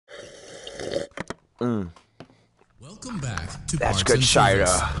Welcome back to That's Parts good and cider.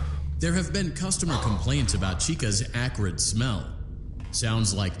 Service. There have been customer complaints about Chica's acrid smell.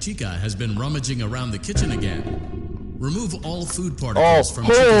 Sounds like Chica has been rummaging around the kitchen again. Remove all food particles from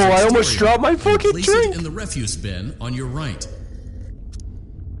Chica's exterior. I almost dropped my fucking place drink. It in the refuse bin on your right.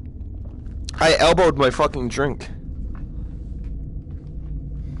 I elbowed my fucking drink.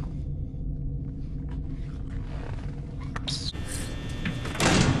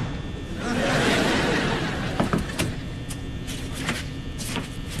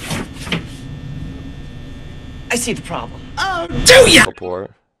 I see the problem. Oh, do ya?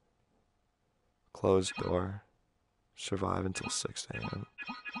 Report. Close door. Survive until 6 a.m.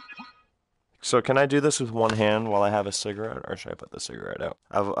 So can I do this with one hand while I have a cigarette, or should I put the cigarette out?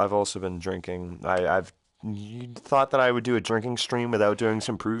 I've also been drinking. I've thought that I would do a drinking stream without doing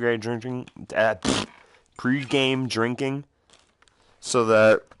some pre-game drinking, so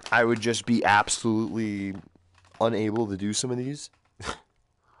that I would just be absolutely unable to do some of these.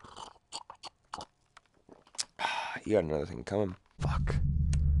 You got another thing coming. Fuck.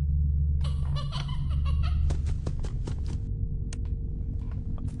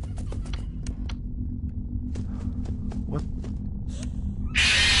 What?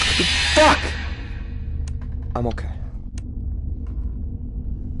 Fuck! I'm okay.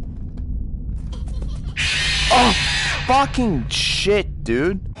 Oh, fucking shit,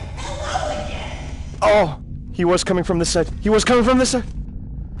 dude. Oh, he was coming from this side. He was coming from this side.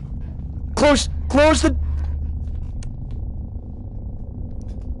 Close the...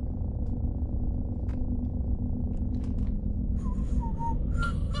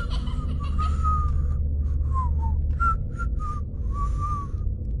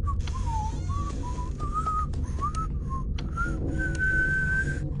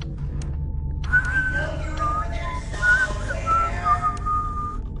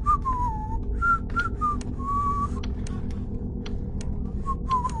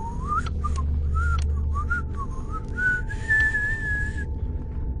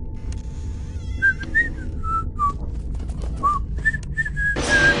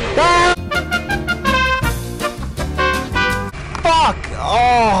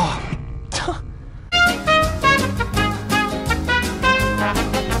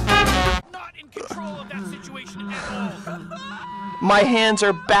 My hands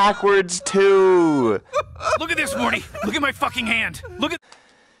are backwards too. Look at this, Morty. Look at my fucking hand. Look at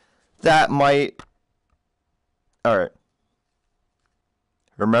that. Might. All right.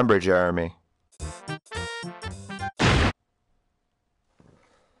 Remember, Jeremy.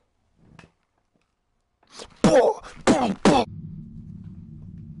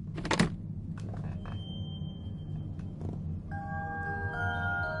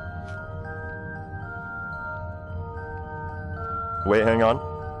 Wait, hang on.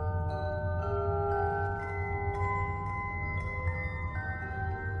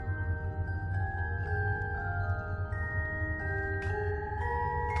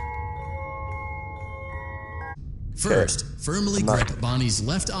 First, firmly grip Bonnie's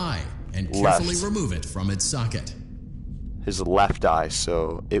left eye and carefully remove it from its socket. His left eye,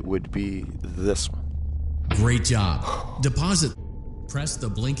 so it would be this one. Great job. Deposit. Press the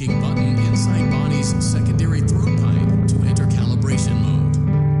blinking button inside Bonnie's secondary throat pipe to enter calibration mode.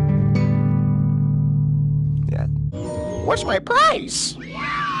 Yeah. What's my price?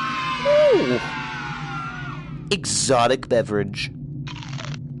 Ooh. Exotic beverage.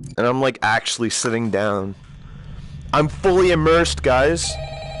 And I'm like actually sitting down. I'm fully immersed, guys.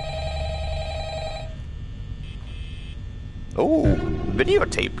 Oh,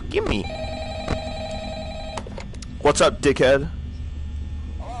 videotape. Gimme. What's up, dickhead?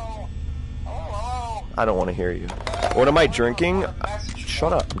 I don't want to hear you. What am I drinking?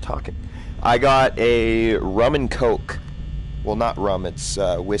 Shut up, I'm talking. I got a rum and coke. Well, not rum, it's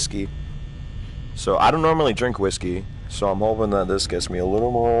whiskey. So I don't normally drink whiskey, so I'm hoping that this gets me a little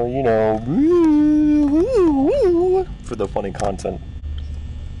more, you know, for the funny content.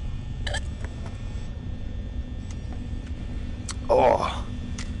 Oh.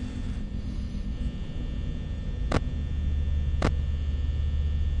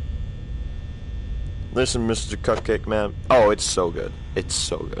 Listen, Mr. Cupcake Man. Oh, it's so good. It's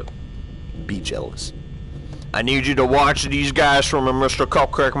so good. Be jealous. I need you to watch these guys from a Mr.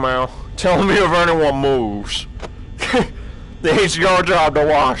 Cupcake Man. Tell me if anyone moves. It's your job to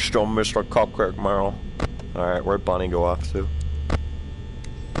watch them, Mr. Cupcake Man. Alright, where'd Bonnie go off to?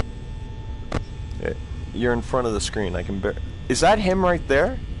 You're in front of the screen. I can bear. Is that him right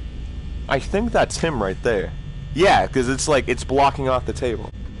there? I think that's him right there. Yeah, because it's like, it's blocking off the table.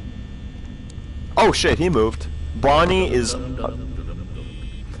 Oh shit, he moved. Bonnie is...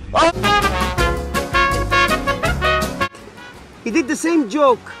 Oh! He did the same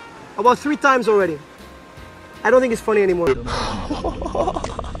joke about 3 times already. I don't think it's funny anymore.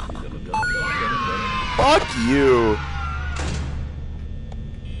 Fuck you.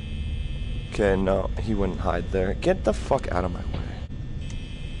 Okay, no, he wouldn't hide there. Get the fuck out of my way.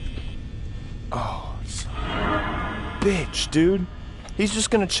 Oh, bitch, dude. He's just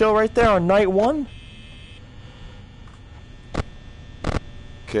gonna chill right there on night 1?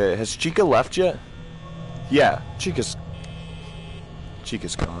 Okay, has Chica left yet? Yeah, Chica's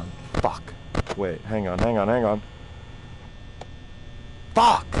gone. Fuck. Wait, hang on.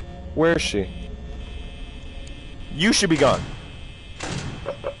 Fuck! Where is she? You should be gone.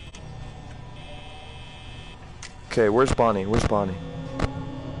 Okay, where's Bonnie?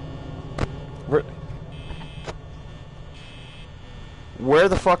 Where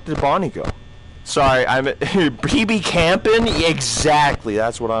the fuck did Bonnie go? Sorry, I'm he be camping? Exactly,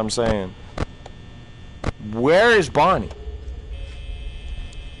 that's what I'm saying. Where is Bonnie?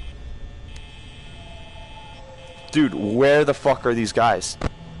 Dude, where the fuck are these guys?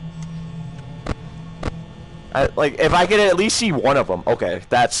 Like, if I could at least see one of them, okay,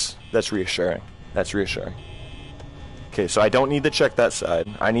 that's reassuring. That's reassuring. Okay, so I don't need to check that side.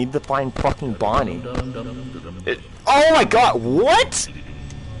 I need to find fucking Bonnie. Oh my god, what?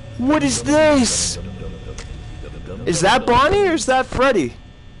 What is this? Is that Bonnie or is that Freddy?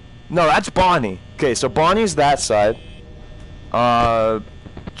 No, that's Bonnie. Okay, so Bonnie's that side.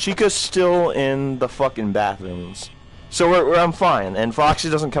 Chica's still in the fucking bathrooms. So I'm fine, and Foxy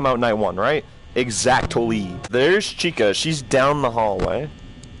doesn't come out night 1, right? Exactly. There's Chica, she's down the hallway.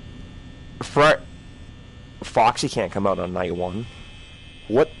 Foxy can't come out on night 1.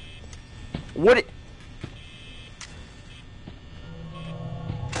 What?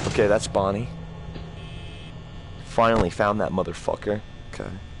 Okay, that's Bonnie. Finally found that motherfucker. Okay,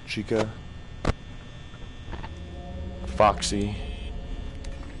 Chica. Foxy.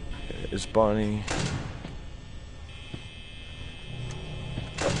 Is Bonnie.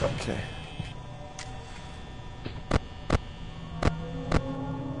 Okay.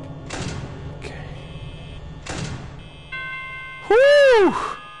 Woo!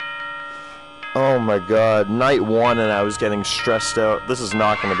 Oh my god, night 1 and I was getting stressed out. This is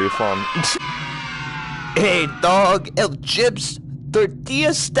not gonna be fun. Hey dog, el chips,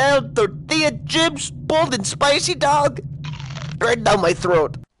 tortilla style tortilla chips, bold and spicy dog. Right down my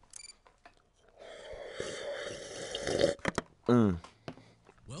throat.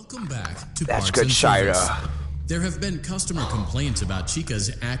 Welcome back to That's Parts good and cider. Service. There have been customer complaints about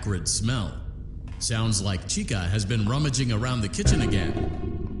Chica's acrid smell. Sounds like Chica has been rummaging around the kitchen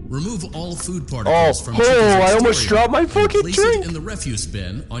again. Remove all food particles from Chica's exterior. I almost dropped my fucking place drink. It in the refuse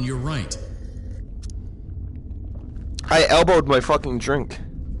bin on your right. I elbowed my fucking drink.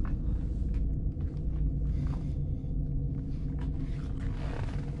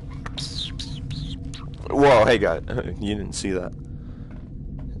 Whoa, hey guy, you didn't see that.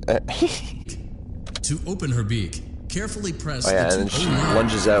 To open her beak, carefully press Oh yeah, the and then she knob.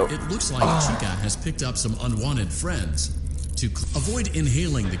 lunges out. It looks like Chica has picked up some unwanted friends. To avoid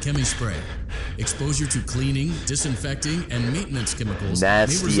inhaling the chemi spray, exposure to cleaning, disinfecting, and maintenance chemicals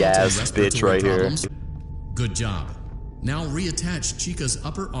Nasty may result ass in bitch respiratory right here. problems. Good job. Now reattach Chica's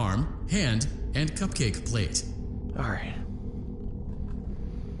upper arm, hand, and cupcake plate. Alright.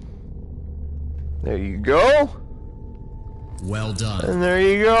 There you go. Well done. And there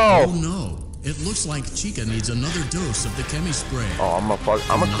you go. Oh no. It looks like Chica needs another dose of the chemi spray. Oh, I'm a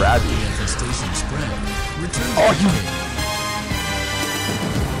grab you. The infestation spread. Return Oh, the you cupcake.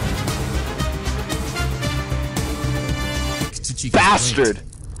 To Chica's bastard! plate.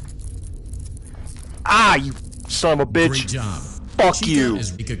 Ah, you son of a bitch! Great job. Fuck Chica you!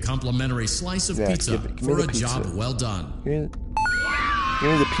 is a complimentary slice of Yeah, pizza give me for the a pizza. job well done.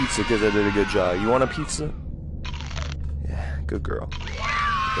 Give me the pizza because I did a good job. You want a pizza? Yeah, good girl.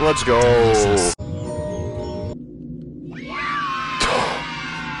 Let's go.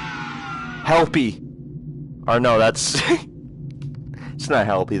 Helpy. Or no, that's it's not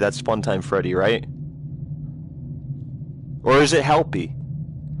Helpy. That's Funtime Freddy, right? Or is it Helpy?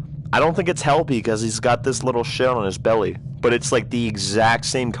 I don't think it's Helpy because he's got this little shit on his belly, but it's like the exact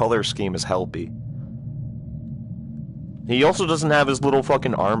same color scheme as Helpy. He also doesn't have his little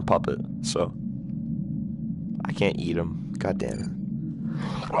fucking arm puppet, so I can't eat him. God damn it.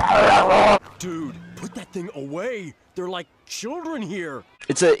 Dude, put that thing away. They're like children here.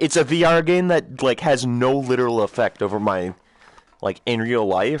 It's a VR game that like has no literal effect over my like in real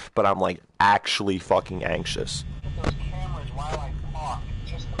life, but I'm like actually fucking anxious.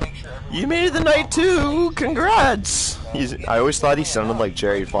 You made it the night too. Congrats. I always thought he sounded like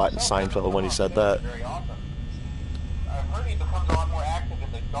Jerry Seinfeld when he said that.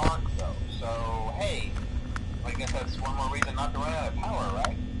 dark though, so hey, I guess that's one more reason not to run out of power,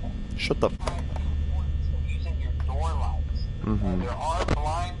 right? Shut the f. Using your door lights. And there are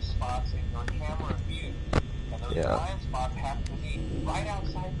blind spots in your camera view. And those blind spots have to be right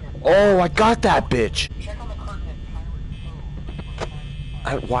outside your door. Oh, I got that bitch! Check on the curtain in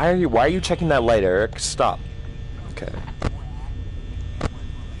pirate code. Why are you checking that light, Eric? Stop. Okay.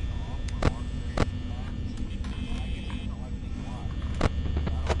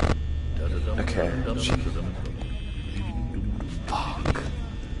 Okay. Fuck.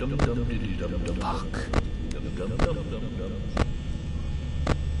 Fuck.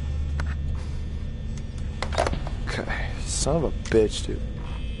 Okay. Son of a bitch, dude.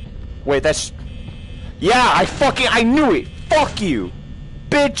 Wait, that's... Yeah, I knew it! Fuck you!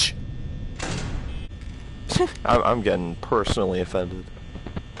 Bitch! I'm getting personally offended.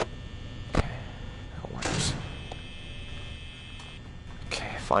 Okay. That works.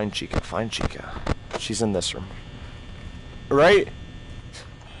 Okay, find Chica, find Chica. She's in this room. Right?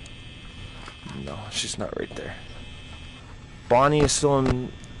 No, she's not right there. Bonnie is still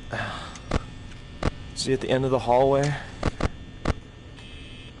in... Is he at the end of the hallway?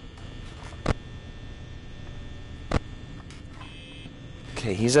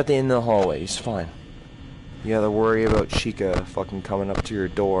 Okay, he's at the end of the hallway. He's fine. You gotta worry about Chica fucking coming up to your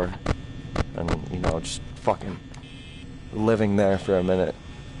door and, you know, just fucking living there for a minute.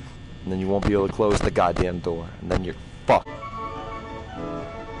 And then you won't be able to close the goddamn door. And then you're fucked.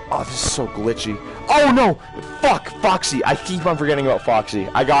 Oh, this is so glitchy. Oh no! Fuck! Foxy! I keep on forgetting about Foxy.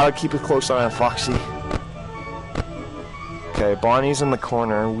 I gotta keep a close eye on Foxy. Okay, Bonnie's in the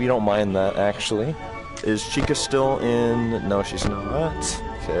corner. We don't mind that, actually. Is Chica still in... No, she's not.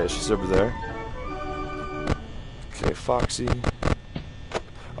 Okay, she's over there. Okay, Foxy.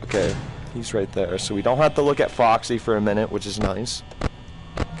 Okay, he's right there. So we don't have to look at Foxy for a minute, which is nice.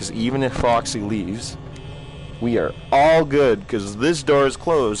 Because even if Foxy leaves, we are all good, because this door is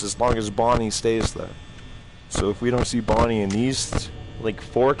closed as long as Bonnie stays there. So if we don't see Bonnie in these, like,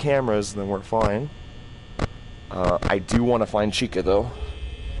 4 cameras, then we're fine. I do want to find Chica, though.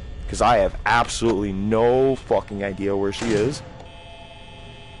 Because I have absolutely no fucking idea where she is.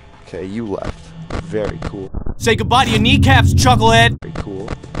 Okay, you left. Very cool. Say goodbye to your kneecaps, chucklehead! Very cool.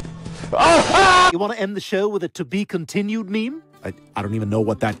 Oh! Ah! You want to end the show with a to be continued meme? I don't even know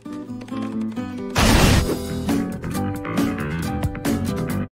what that